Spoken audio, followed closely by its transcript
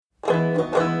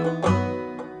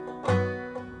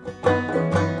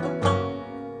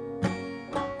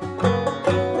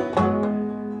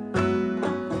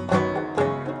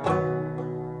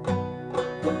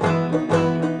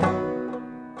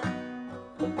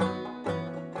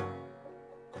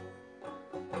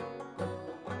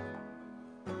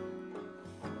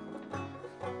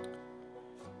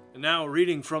And now,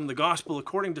 reading from the Gospel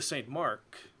according to St.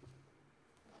 Mark.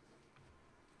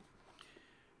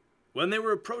 When they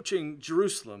were approaching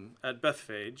Jerusalem at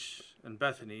Bethphage and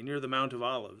Bethany near the Mount of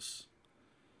Olives,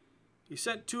 he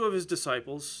sent 2 of his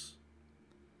disciples,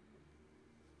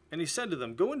 and he said to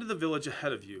them, "Go into the village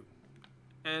ahead of you,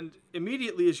 and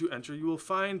immediately as you enter, you will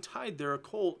find tied there a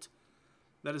colt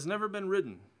that has never been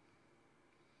ridden.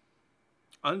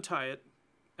 Untie it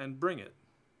and bring it.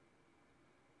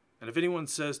 And if anyone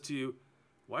says to you,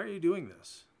 'Why are you doing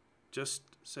this?' just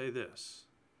say this: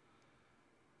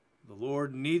 'The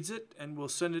Lord needs it and will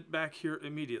send it back here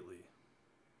immediately.'"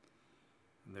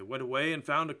 And they went away and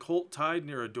found a colt tied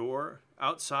near a door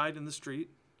outside in the street.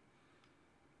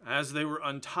 As they were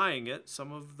untying it,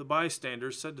 some of the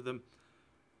bystanders said to them,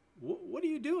 "What are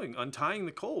you doing, untying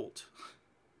the colt?"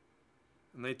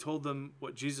 And they told them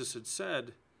what Jesus had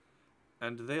said,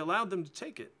 and they allowed them to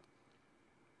take it.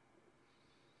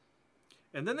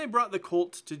 And then they brought the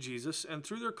colt to Jesus and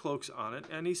threw their cloaks on it,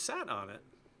 and he sat on it.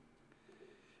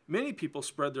 Many people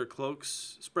spread their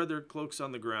cloaks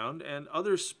on the ground, and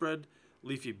others spread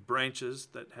leafy branches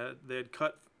that they had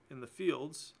cut in the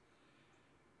fields.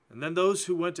 And then those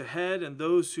who went ahead and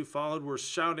those who followed were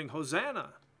shouting,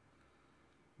 "Hosanna!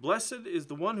 Blessed is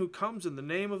the one who comes in the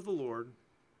name of the Lord.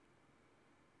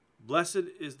 Blessed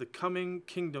is the coming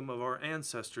kingdom of our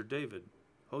ancestor David.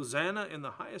 Hosanna in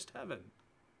the highest heaven."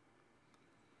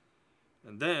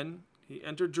 And then he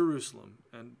entered Jerusalem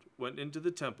and went into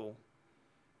the temple.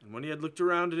 And when he had looked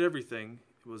around at everything,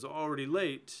 it was already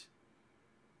late.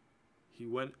 He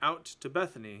went out to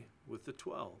Bethany with the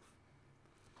 12.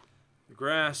 The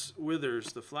grass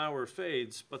withers, the flower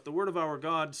fades, but the word of our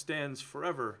God stands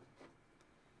forever.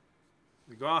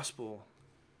 The gospel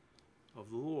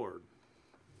of the Lord.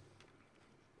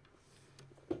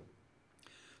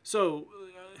 So,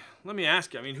 let me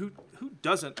ask you, who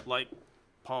doesn't like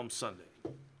Palm Sunday?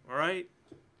 All right?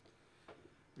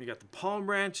 You got the palm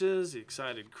branches, the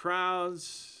excited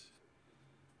crowds.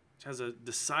 It has a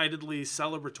decidedly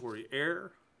celebratory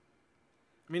air.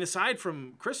 Aside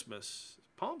from Christmas,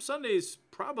 Palm Sunday is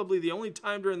probably the only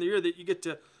time during the year that you get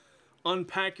to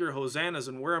unpack your hosannas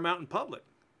and wear them out in public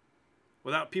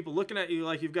without people looking at you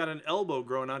like you've got an elbow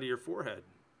growing out of your forehead.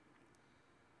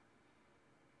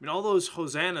 All those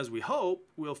hosannas, we hope,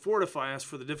 will fortify us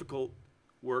for the difficult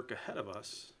work ahead of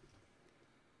us.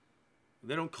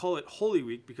 They don't call it Holy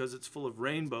Week because it's full of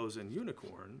rainbows and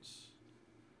unicorns.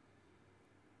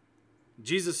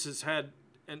 Jesus has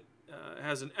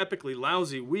an epically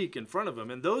lousy week in front of him,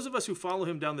 and those of us who follow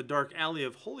him down the dark alley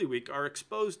of Holy Week are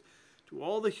exposed to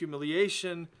all the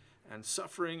humiliation and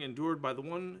suffering endured by the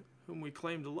one whom we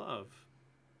claim to love.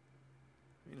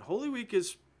 Holy Week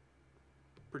is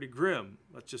pretty grim,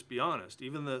 let's just be honest.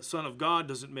 Even the Son of God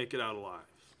doesn't make it out alive.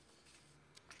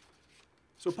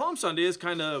 So Palm Sunday is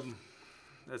kind of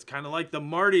like the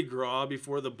Mardi Gras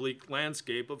before the bleak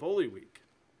landscape of Holy Week.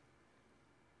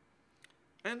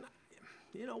 And,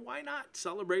 why not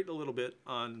celebrate a little bit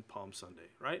on Palm Sunday,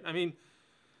 right?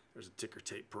 There's a ticker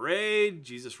tape parade.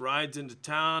 Jesus rides into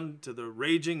town to the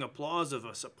raging applause of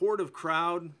a supportive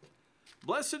crowd.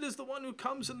 Blessed is the one who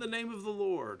comes in the name of the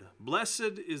Lord.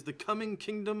 Blessed is the coming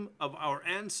kingdom of our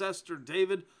ancestor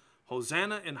David.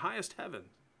 Hosanna in highest heaven.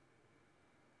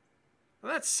 Now,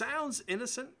 that sounds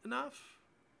innocent enough,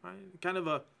 right? Kind of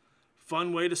a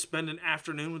fun way to spend an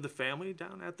afternoon with the family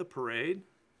down at the parade.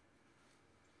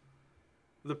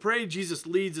 The parade Jesus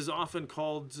leads is often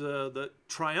called the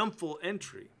triumphal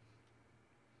entry.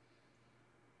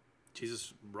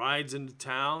 Jesus rides into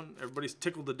town. Everybody's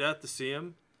tickled to death to see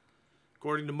him.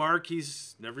 According to Mark,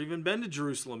 he's never even been to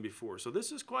Jerusalem before. So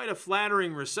this is quite a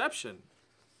flattering reception.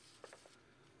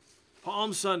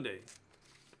 Palm Sunday.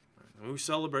 We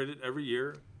celebrate it every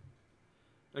year.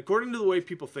 According to the way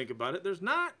people think about it, there's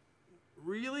not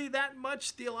really that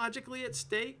much theologically at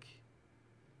stake.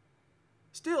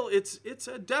 Still, it's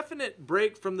a definite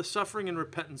break from the suffering and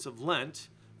repentance of Lent,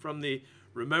 from the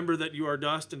remember that you are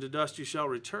dust and to dust you shall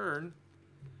return.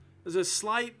 There's a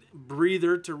slight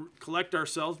breather to collect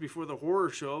ourselves before the horror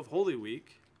show of Holy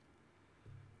Week.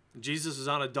 Jesus is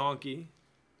on a donkey,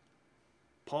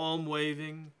 palm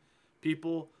waving,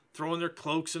 people throwing their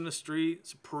cloaks in the street.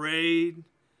 It's a parade.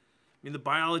 The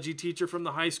biology teacher from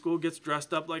the high school gets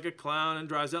dressed up like a clown and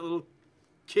drives that little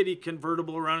kitty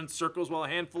convertible around in circles while a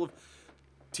handful of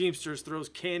Teamsters throws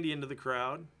candy into the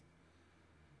crowd.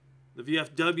 The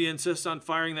VFW insists on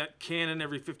firing that cannon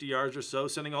every 50 yards or so,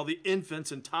 sending all the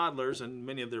infants and toddlers and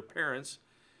many of their parents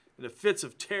into fits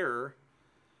of terror.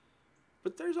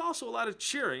 But there's also a lot of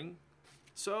cheering,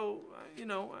 so,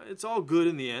 it's all good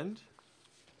in the end.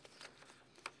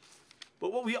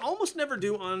 But what we almost never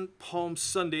do on Palm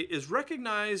Sunday is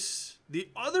recognize the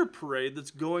other parade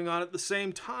that's going on at the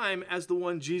same time as the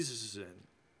one Jesus is in.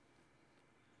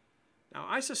 Now,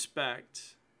 I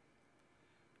suspect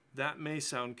that may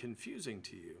sound confusing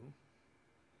to you.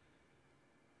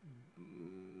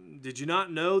 Did you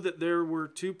not know that there were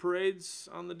two parades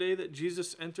on the day that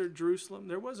Jesus entered Jerusalem?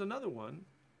 There was another one.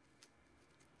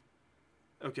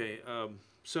 Okay,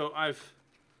 so I've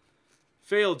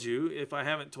failed you if I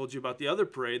haven't told you about the other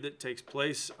parade that takes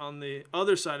place on the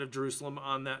other side of Jerusalem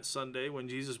on that Sunday when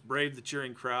Jesus braved the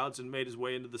cheering crowds and made his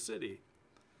way into the city.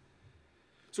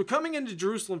 So coming into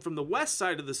Jerusalem from the west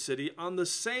side of the city, on the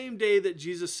same day that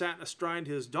Jesus sat astride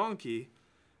his donkey,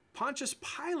 Pontius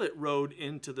Pilate rode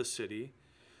into the city,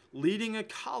 leading a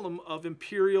column of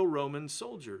imperial Roman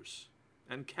soldiers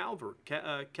and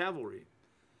cavalry.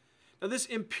 Now, this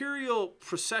imperial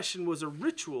procession was a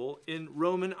ritual in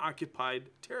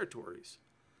Roman-occupied territories.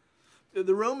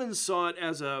 The Romans saw it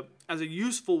as a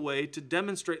useful way to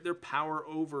demonstrate their power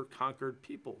over conquered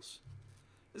peoples.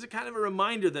 It's a kind of a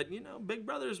reminder that, Big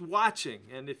Brother's watching,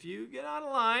 and if you get out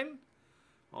of line,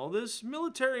 all this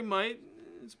military might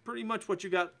is pretty much what you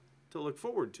got to look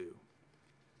forward to.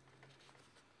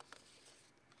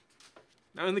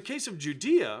 Now, in the case of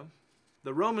Judea,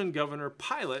 the Roman governor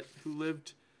Pilate, who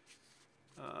lived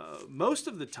most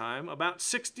of the time about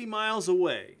 60 miles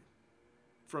away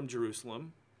from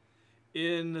Jerusalem,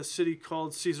 in a city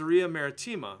called Caesarea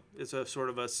Maritima. It's a sort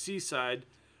of a seaside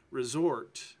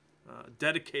resort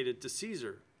dedicated to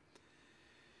Caesar.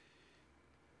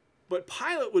 But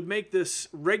Pilate would make this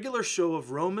regular show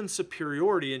of Roman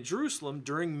superiority in Jerusalem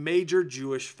during major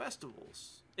Jewish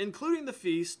festivals, including the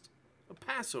feast of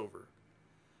Passover,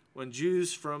 when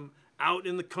Jews from out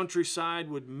in the countryside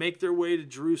would make their way to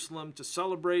Jerusalem to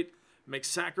celebrate, make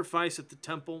sacrifice at the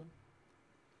temple.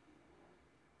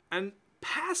 And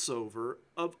Passover,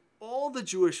 of all the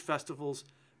Jewish festivals,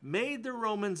 made the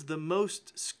Romans the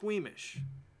most squeamish.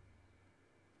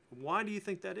 Why do you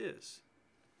think that is?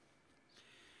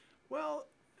 Well,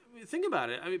 think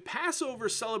about it. Passover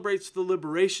celebrates the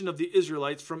liberation of the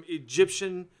Israelites from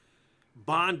Egyptian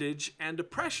bondage and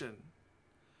oppression.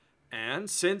 And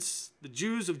since the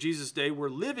Jews of Jesus' day were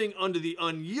living under the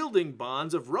unyielding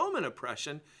bonds of Roman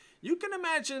oppression, you can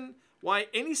imagine why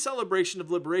any celebration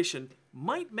of liberation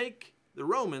might make the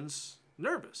Romans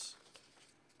nervous.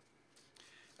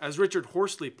 As Richard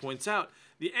Horsley points out,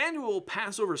 the annual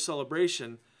Passover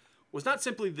celebration was not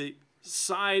simply the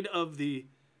sigh of the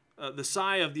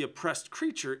oppressed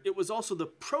creature, it was also the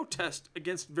protest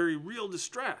against very real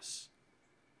distress.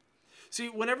 See,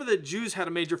 whenever the Jews had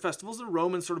a major festival, the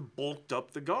Romans sort of bulked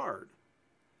up the guard.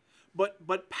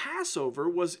 But Passover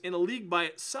was in a league by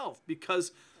itself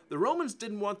because the Romans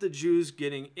didn't want the Jews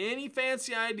getting any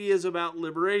fancy ideas about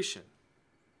liberation.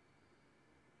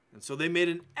 And so they made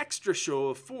an extra show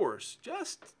of force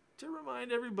just to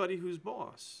remind everybody who's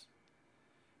boss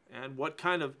and what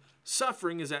kind of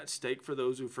suffering is at stake for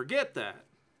those who forget that.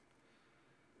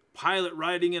 Pilate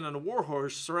riding in on a war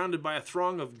horse surrounded by a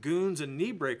throng of goons and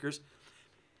knee breakers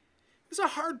is a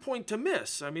hard point to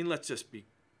miss. Let's just be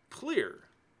clear.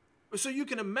 So you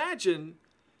can imagine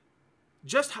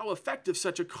just how effective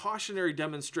such a cautionary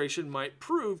demonstration might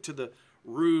prove to the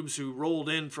rubes who rolled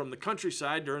in from the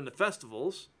countryside during the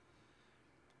festivals.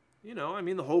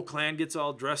 The whole clan gets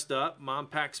all dressed up. Mom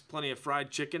packs plenty of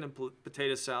fried chicken and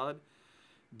potato salad.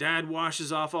 Dad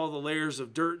washes off all the layers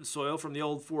of dirt and soil from the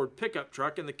old Ford pickup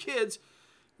truck. And the kids,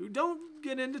 who don't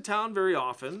get into town very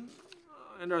often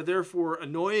and are therefore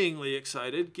annoyingly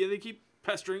excited, they keep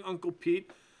pestering Uncle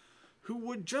Pete, who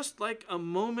would just like a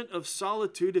moment of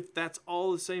solitude if that's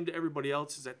all the same to everybody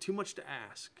else. Is that too much to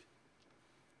ask?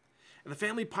 And the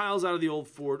family piles out of the old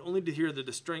Ford only to hear the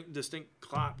distinct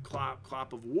clop, clop,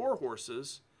 clop of war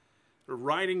horses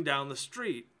riding down the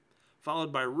street,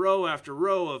 followed by row after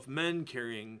row of men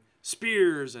carrying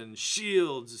spears and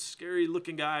shields,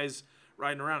 scary-looking guys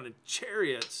riding around in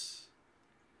chariots.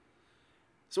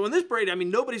 So in this parade,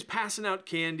 nobody's passing out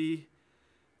candy,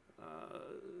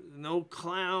 no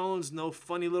clowns, no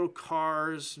funny little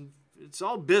cars. It's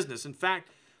all business. In fact,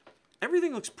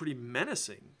 everything looks pretty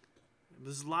menacing.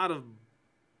 There's a lot of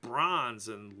bronze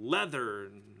and leather,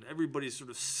 and everybody's sort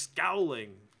of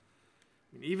scowling.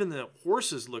 Even the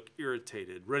horses look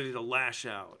irritated, ready to lash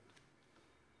out.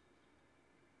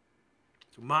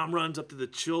 Mom runs up to the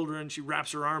children. She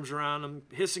wraps her arms around them,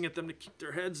 hissing at them to keep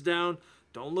their heads down.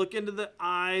 Don't look into the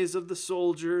eyes of the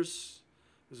soldiers.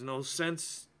 There's no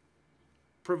sense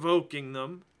provoking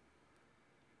them.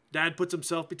 Dad puts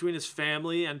himself between his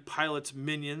family and Pilate's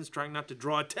minions, trying not to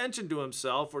draw attention to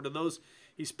himself or to those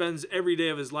he spends every day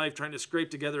of his life trying to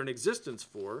scrape together an existence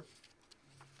for.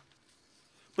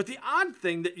 But the odd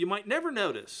thing that you might never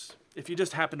notice if you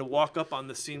just happen to walk up on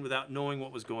the scene without knowing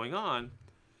what was going on,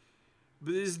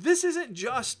 is this isn't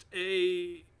just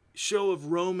a show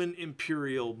of Roman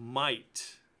imperial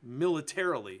might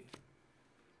militarily.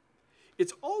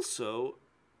 It's also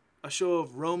a show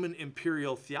of Roman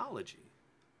imperial theology.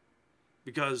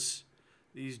 Because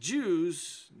these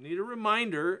Jews need a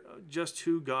reminder of just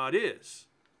who God is.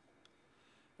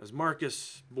 As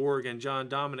Marcus Borg and John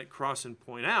Dominic Crossan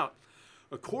point out,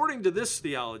 according to this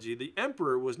theology, the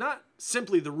emperor was not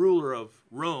simply the ruler of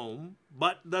Rome,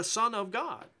 but the Son of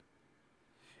God.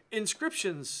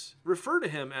 Inscriptions refer to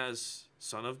him as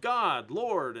Son of God,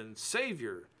 Lord, and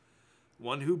Savior,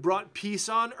 one who brought peace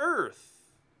on earth.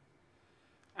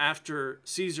 After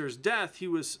Caesar's death, he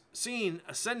was seen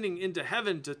ascending into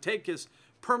heaven to take his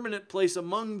permanent place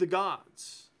among the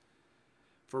gods.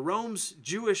 For Rome's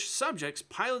Jewish subjects,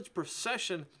 Pilate's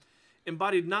procession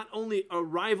embodied not only a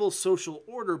rival social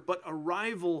order, but a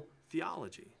rival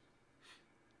theology.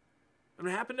 I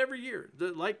mean, it happened every year,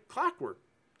 like clockwork.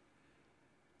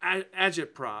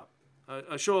 Agitprop,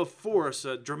 a show of force,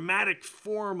 a dramatic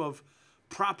form of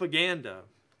propaganda.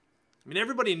 I mean,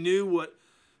 everybody knew what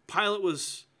Pilate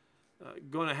was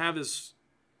going to have his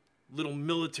little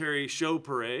military show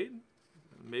parade.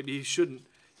 Maybe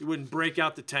he wouldn't break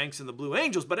out the tanks and the Blue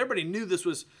Angels, but everybody knew this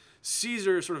was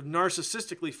Caesar sort of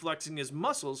narcissistically flexing his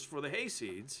muscles for the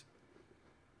hayseeds.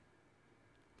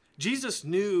 Jesus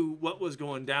knew what was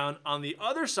going down on the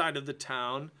other side of the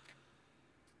town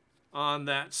on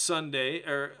that Sunday,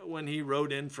 or when he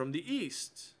rode in from the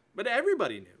east. But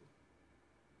everybody knew.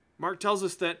 Mark tells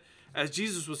us that as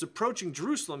Jesus was approaching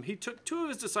Jerusalem, he took two of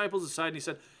his disciples aside and he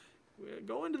said,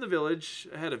 go into the village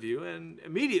ahead of you, and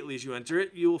immediately as you enter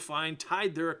it, you will find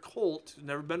tied there a colt who's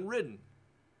never been ridden.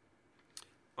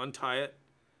 Untie it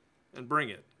and bring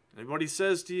it. Anybody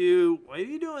says to you, why are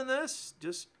you doing this?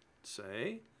 Just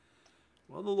say,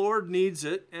 well, the Lord needs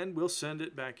it, and we'll send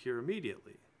it back here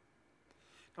immediately.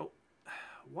 Now,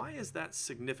 why is that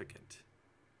significant?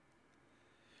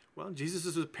 Well, Jesus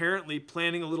is apparently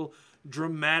planning a little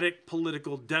dramatic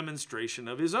political demonstration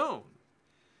of his own.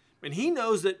 And he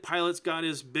knows that Pilate's got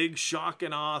his big shock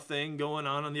and awe thing going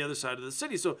on the other side of the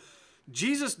city. So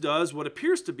Jesus does what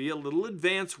appears to be a little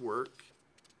advance work.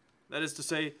 That is to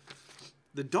say,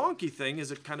 the donkey thing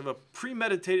is a kind of a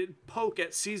premeditated poke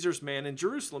at Caesar's man in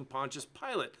Jerusalem, Pontius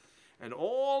Pilate, and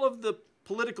all of the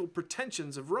political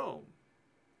pretensions of Rome.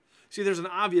 See, there's an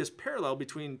obvious parallel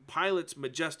between Pilate's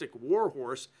majestic war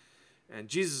horse and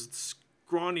Jesus'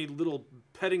 scrawny little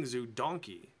petting zoo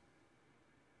donkey.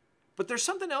 But there's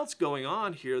something else going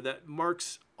on here that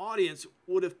Mark's audience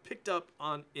would have picked up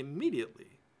on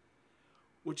immediately,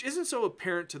 which isn't so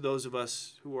apparent to those of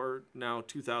us who are now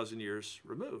 2,000 years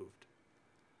removed.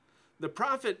 The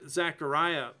prophet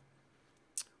Zechariah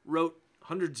wrote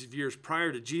hundreds of years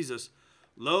prior to Jesus,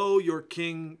 "Lo, your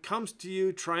king comes to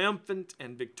you, triumphant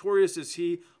and victorious is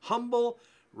he, humble,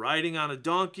 riding on a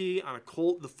donkey, on a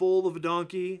colt, the foal of a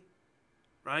donkey,"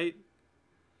 right?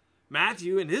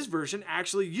 Matthew, in his version,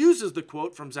 actually uses the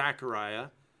quote from Zechariah.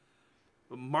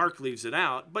 Mark leaves it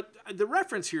out, but the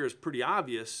reference here is pretty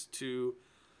obvious to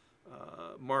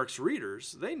Mark's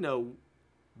readers. They know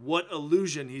what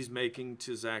allusion he's making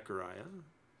to Zechariah.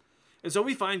 And so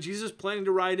we find Jesus planning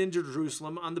to ride into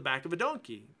Jerusalem on the back of a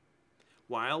donkey,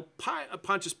 while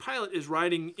Pontius Pilate is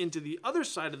riding into the other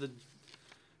side of the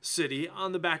city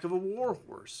on the back of a war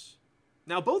horse.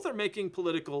 Now, both are making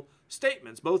political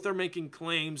statements. Both are making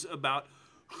claims about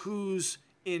who's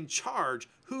in charge,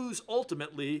 who's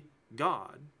ultimately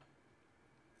God.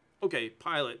 Okay,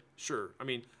 Pilate, sure. I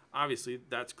mean, obviously,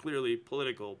 that's clearly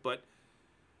political, but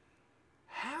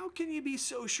how can you be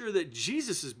so sure that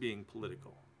Jesus is being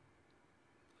political?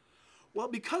 Well,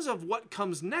 because of what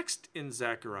comes next in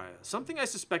Zechariah, something I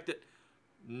suspect that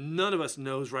none of us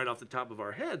knows right off the top of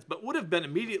our heads, but would have been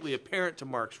immediately apparent to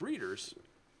Mark's readers.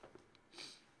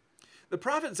 The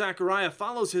prophet Zechariah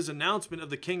follows his announcement of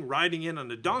the king riding in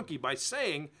on a donkey by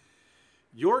saying,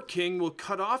 "Your king will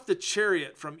cut off the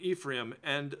chariot from Ephraim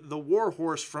and the war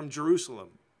horse from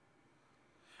Jerusalem.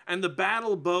 And the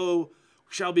battle bow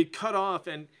shall be cut off,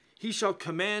 and he shall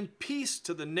command peace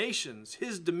to the nations.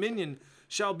 His dominion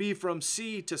shall be from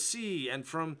sea to sea and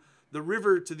from the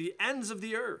river to the ends of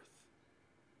the earth."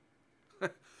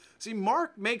 See,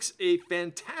 Mark makes a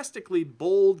fantastically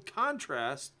bold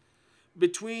contrast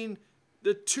between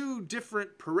the two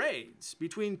different parades,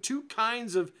 between two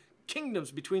kinds of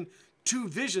kingdoms, between two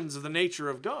visions of the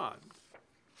nature of God.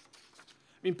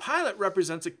 I mean, Pilate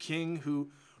represents a king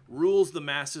who rules the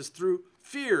masses through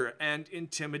fear and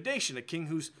intimidation, a king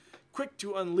who's quick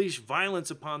to unleash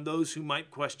violence upon those who might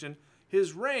question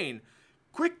his reign,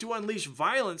 quick to unleash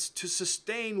violence to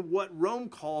sustain what Rome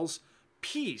calls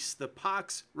peace, the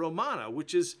Pax Romana,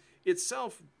 which is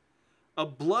itself a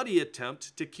bloody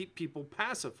attempt to keep people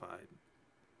pacified.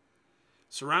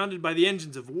 Surrounded by the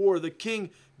engines of war, the king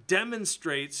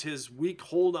demonstrates his weak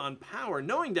hold on power,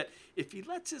 knowing that if he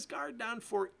lets his guard down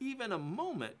for even a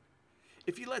moment,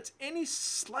 if he lets any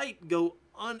slight go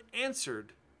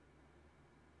unanswered,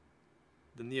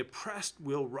 then the oppressed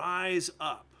will rise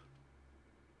up.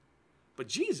 But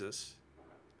Jesus,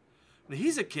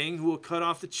 he's a king who will cut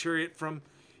off the chariot from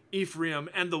Ephraim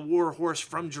and the war horse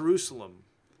from Jerusalem.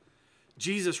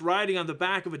 Jesus, riding on the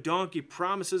back of a donkey,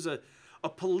 promises a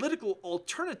political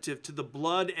alternative to the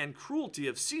blood and cruelty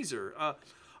of Caesar,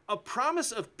 a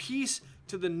promise of peace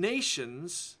to the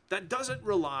nations that doesn't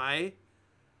rely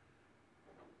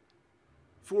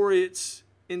for its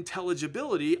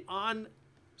intelligibility on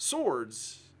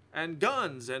swords and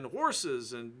guns and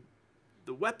horses and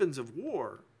the weapons of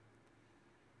war.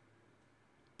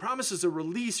 Promises a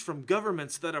release from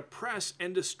governments that oppress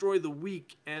and destroy the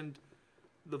weak and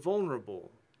the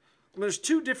vulnerable. There's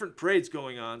two different parades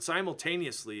going on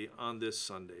simultaneously on this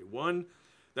Sunday. One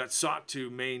that sought to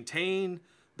maintain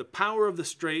the power of the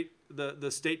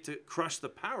state to crush the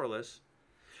powerless,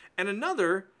 and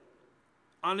another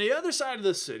on the other side of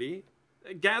the city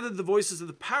that gathered the voices of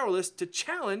the powerless to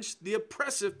challenge the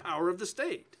oppressive power of the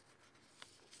state.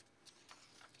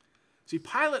 See,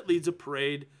 Pilate leads a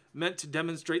parade meant to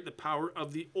demonstrate the power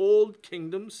of the old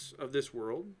kingdoms of this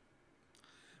world,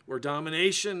 where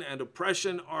domination and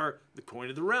oppression are the coin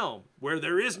of the realm, where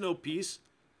there is no peace,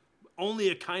 only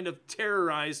a kind of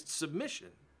terrorized submission.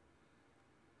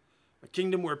 A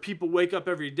kingdom where people wake up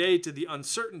every day to the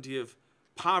uncertainty of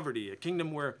poverty, a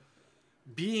kingdom where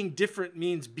being different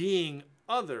means being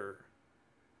other,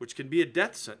 which can be a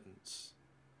death sentence.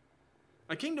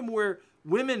 A kingdom where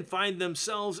women find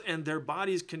themselves and their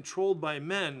bodies controlled by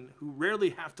men who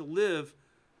rarely have to live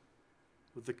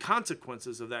with the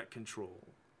consequences of that control.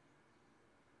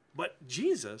 But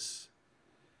Jesus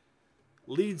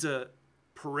leads a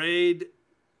parade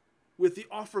with the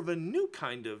offer of a new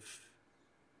kind of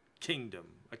kingdom,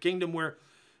 a kingdom where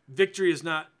victory is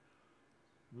not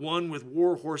won with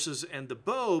war horses and the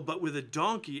bow, but with a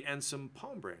donkey and some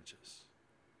palm branches.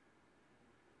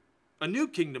 A new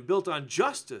kingdom built on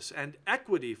justice and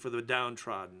equity for the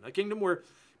downtrodden, a kingdom where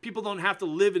people don't have to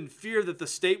live in fear that the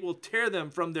state will tear them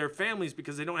from their families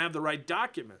because they don't have the right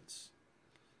documents,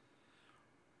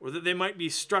 or that they might be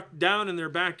struck down in their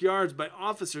backyards by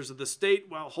officers of the state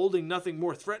while holding nothing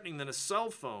more threatening than a cell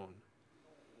phone,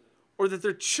 or that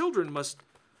their children must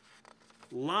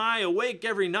lie awake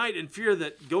every night in fear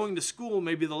that going to school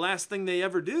may be the last thing they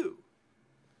ever do.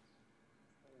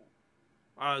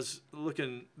 I was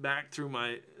looking back through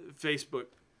my Facebook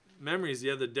memories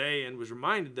the other day and was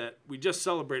reminded that we just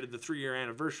celebrated the 3-year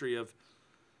anniversary of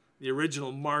the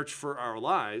original March for Our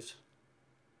Lives.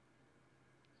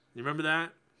 You remember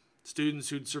that? Students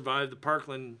who'd survived the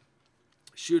Parkland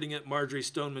shooting at Marjory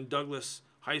Stoneman Douglas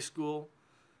High School.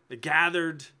 They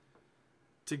gathered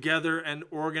together and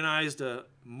organized a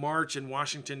march in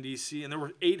Washington, D.C., and there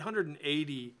were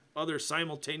 880 other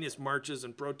simultaneous marches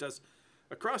and protests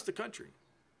across the country,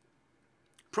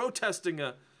 protesting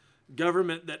a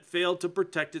government that failed to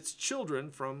protect its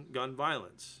children from gun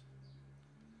violence,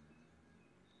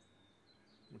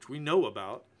 which we know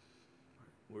about.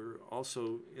 We're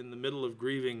also in the middle of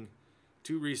grieving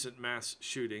 2 recent mass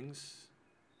shootings.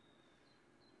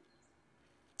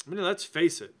 I mean, let's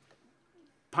face it.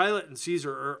 Pilate and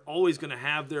Caesar are always going to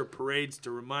have their parades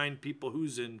to remind people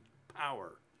who's in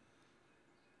power.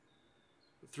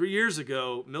 3 years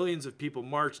ago, millions of people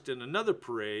marched in another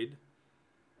parade,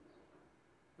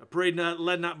 a parade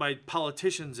led not by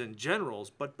politicians and generals,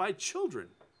 but by children.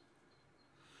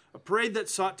 A parade that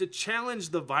sought to challenge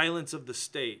the violence of the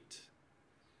state.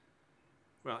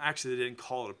 Well, actually, they didn't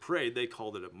call it a parade. They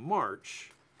called it a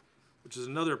march, which is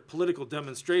another political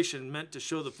demonstration meant to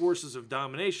show the forces of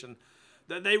domination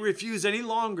that they refuse any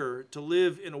longer to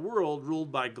live in a world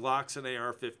ruled by Glocks and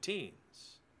AR-15s.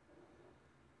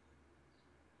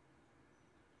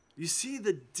 You see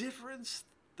the difference,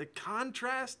 the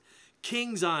contrast?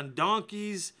 Kings on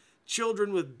donkeys,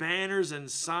 children with banners and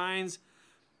signs.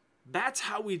 That's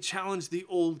how we challenge the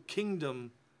old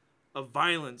kingdom of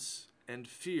violence and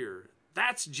fear.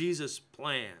 That's Jesus'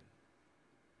 plan.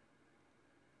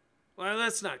 Well,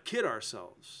 let's not kid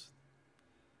ourselves.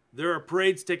 There are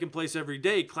parades taking place every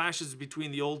day, clashes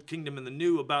between the old kingdom and the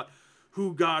new about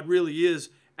who God really is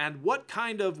and what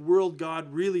kind of world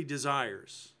God really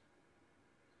desires.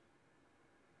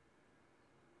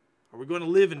 Are we going to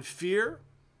live in fear?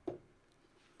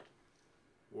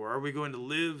 Or are we going to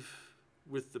live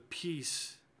with the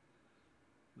peace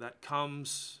that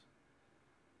comes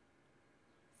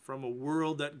from a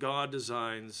world that God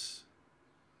designs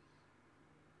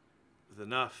with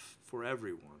enough for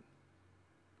everyone?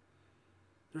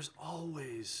 There's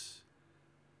always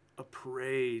a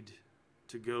parade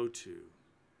to go to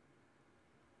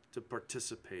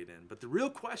participate in. But the real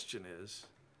question is,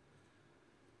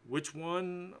 which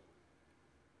one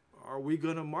are we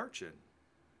going to march in?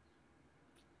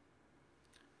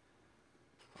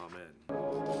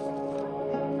 Amen.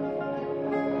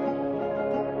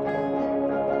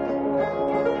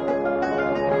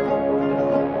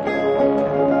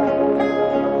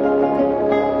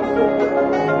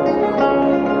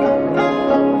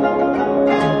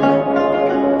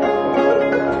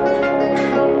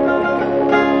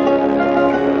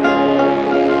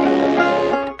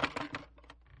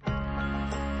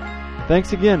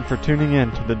 Thanks again for tuning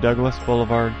in to the Douglas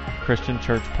Boulevard Christian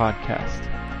Church podcast.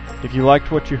 If you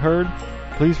liked what you heard,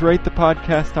 please rate the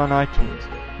podcast on iTunes,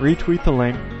 retweet the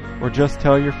link, or just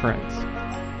tell your friends.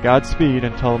 Godspeed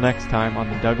until next time on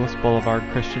the Douglas Boulevard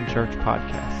Christian Church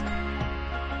podcast.